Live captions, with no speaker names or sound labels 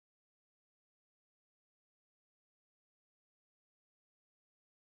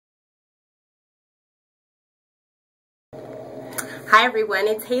Hi everyone,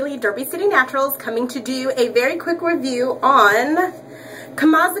 it's Haley, Derby City Naturals, coming to do a very quick review on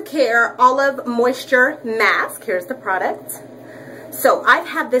Komaza Care Olive Moisture Mask. Here's the product. So I've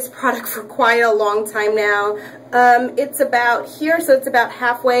had this product for quite a long time now. It's about here, so it's about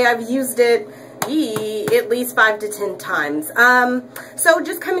halfway. I've used it at least 5 to 10 times. So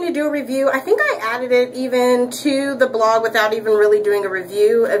just coming to do a review. I think I added it even to the blog without even really doing a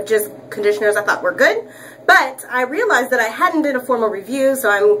review of just conditioners I thought were good. But I realized that I hadn't did a formal review,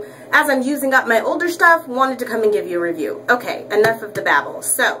 so as I'm using up my older stuff, wanted to come and give you a review. Okay, enough of the babble.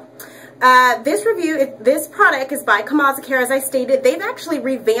 So this product is by Komaza Care, as I stated. They've actually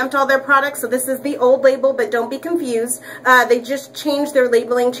revamped all their products, so this is the old label, but don't be confused. They just changed their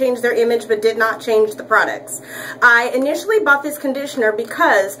labeling, changed their image, but did not change the products. I initially bought this conditioner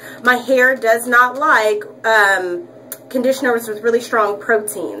because my hair does not like conditioners with really strong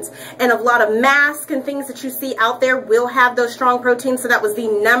proteins, and a lot of masks and things that you see out there will have those strong proteins, so that was the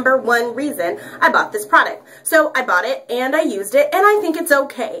 #1 reason I bought this product. So I bought it and I used it, and I think it's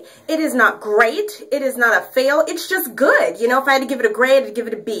okay. It is not great, it is not a fail, it's just good. You know, if I had to give it a grade, I'd give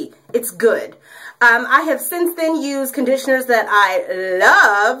it a B. It's good. I have since then used conditioners that I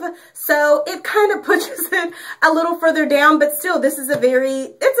love, so it kind of pushes it a little further down, but still, this is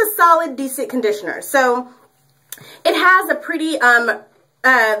it's a solid, decent conditioner. So it has a pretty, I'm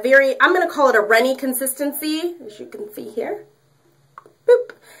going to call it a runny consistency, as you can see here.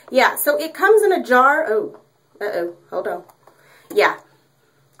 Boop. Yeah, so it comes in a jar. Hold on. Yeah,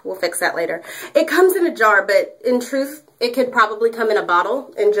 we'll fix that later. It comes in a jar, but in truth, it could probably come in a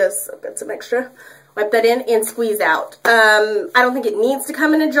bottle and just get some extra. Wipe that in and squeeze out. I don't think it needs to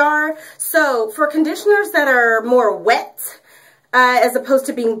come in a jar. So for conditioners that are more wet, as opposed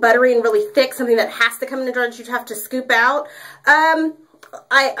to being buttery and really thick, something that has to come in a jar that you'd have to scoop out.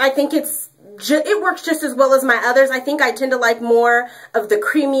 I think it works just as well as my others. I think I tend to like more of the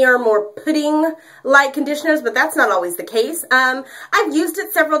creamier, more pudding-like conditioners, but that's not always the case. I've used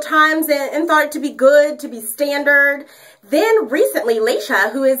it several times and thought it to be good, to be standard. Then recently,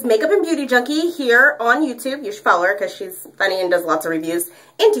 Leisha, who is Makeup and Beauty Junkie here on YouTube, you should follow her because she's funny and does lots of reviews,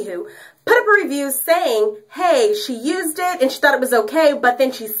 anywho, put up a review saying, hey, she used it and she thought it was okay, but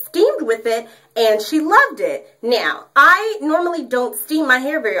then she steamed with it and she loved it. Now, I normally don't steam my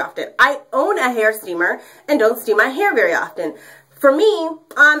hair very often. I own a hair steamer and don't steam my hair very often. For me,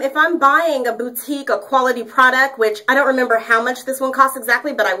 if I'm buying a boutique, a quality product, which I don't remember how much this one costs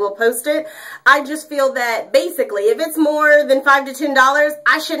exactly, but I will post it, I just feel that basically if it's more than $5 to $10,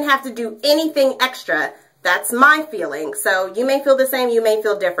 I shouldn't have to do anything extra. That's my feeling. So you may feel the same, you may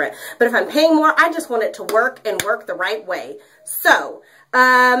feel different. But if I'm paying more, I just want it to work and work the right way. So,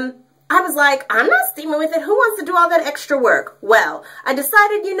 I was like, I'm not steaming with it. Who wants to do all that extra work? Well, I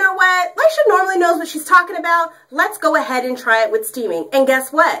decided, you know what? Leisha normally knows what she's talking about. Let's go ahead and try it with steaming. And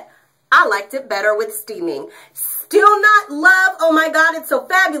guess what? I liked it better with steaming. Still not love, oh my God, it's so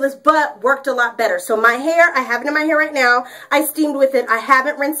fabulous, but worked a lot better. So my hair, I have it in my hair right now. I steamed with it. I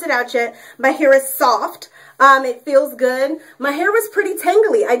haven't rinsed it out yet. My hair is soft. It feels good. My hair was pretty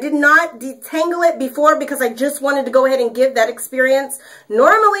tangly. I did not detangle it before because I just wanted to go ahead and give that experience.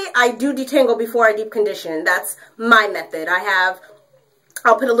 Normally, I do detangle before I deep condition. That's my method.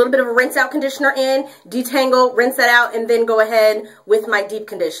 I'll put a little bit of a rinse out conditioner in, detangle, rinse that out, and then go ahead with my deep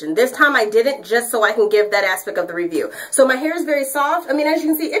condition. This time I didn't, just so I can give that aspect of the review. So my hair is very soft. I mean, as you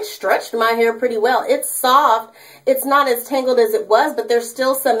can see, it stretched my hair pretty well. It's soft. It's not as tangled as it was, but there's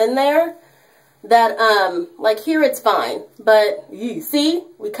still some in there that, like here it's fine. But you see,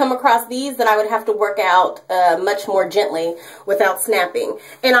 we come across these that I would have to work out much more gently without snapping.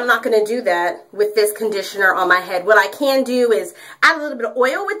 And I'm not going to do that with this conditioner on my head. What I can do is add a little bit of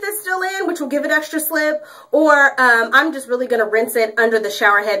oil with this still in, which will give it extra slip. Or I'm just really going to rinse it under the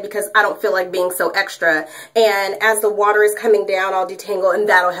shower head because I don't feel like being so extra. And as the water is coming down, I'll detangle and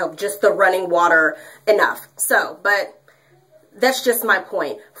that'll help, just the running water enough. So, but that's just my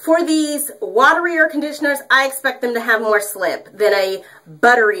point. For these waterier conditioners, I expect them to have more slip than a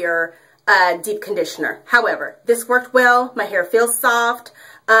butterier deep conditioner. However, this worked well. My hair feels soft.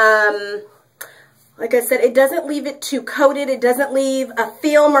 Like I said, it doesn't leave it too coated. It doesn't leave a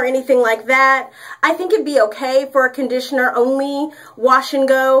film or anything like that. I think it'd be okay for a conditioner only wash and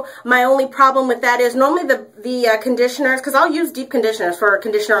go. My only problem with that is normally the conditioners, because I'll use deep conditioners for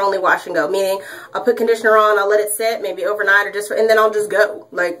conditioner only wash and go, meaning I'll put conditioner on, I'll let it sit maybe overnight or and then I'll just go,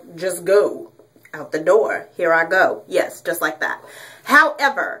 just go out the door. Here I go. Yes, just like that.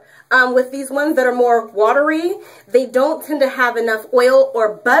 However, with these ones that are more watery, they don't tend to have enough oil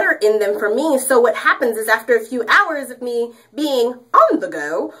or butter in them for me. So what happens is after a few hours of me being on the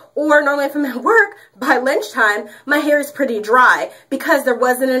go, or normally if I'm at work, by lunchtime, my hair is pretty dry because there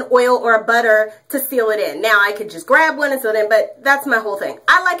wasn't an oil or a butter to seal it in. Now I could just grab one and seal it in, but that's my whole thing.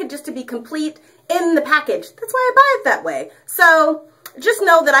 I like it just to be complete in the package. That's why I buy it that way. So just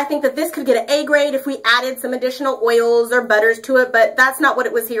know that I think that this could get an A grade if we added some additional oils or butters to it, but that's not what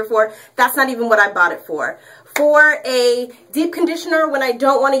it was here for. That's not even what I bought it for. For a deep conditioner, when I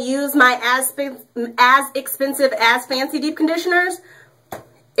don't want to use my as expensive as fancy deep conditioners,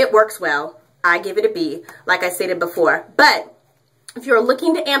 it works well. I give it a B, like I stated before. But if you're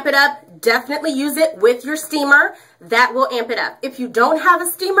looking to amp it up, definitely use it with your steamer. That will amp it up. If you don't have a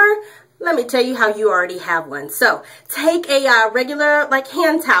steamer, let me tell you how you already have one. So take a regular like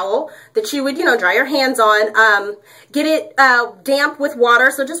hand towel that you would, dry your hands on. Get it damp with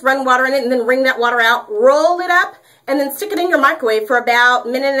water. So just run water in it and then wring that water out. Roll it up and then stick it in your microwave for about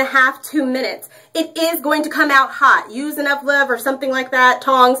 1.5 to 2 minutes. It is going to come out hot. Use an glove or something like that,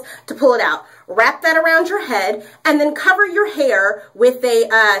 tongs, to pull it out. Wrap that around your head and then cover your hair with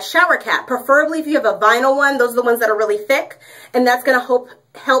a shower cap. Preferably if you have a vinyl one, those are the ones that are really thick, and that's going to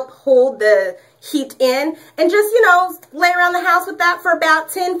help hold the heat in, and just, lay around the house with that for about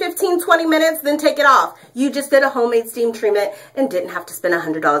 10, 15, 20 minutes, then take it off. You just did a homemade steam treatment and didn't have to spend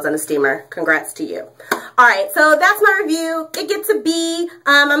 $100 on a steamer. Congrats to you. Alright, so that's my review. It gets a B.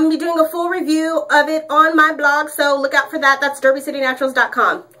 I'm going to be doing a full review of it on my blog, so look out for that. That's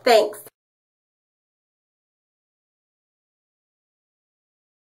derbycitynaturals.com. Thanks.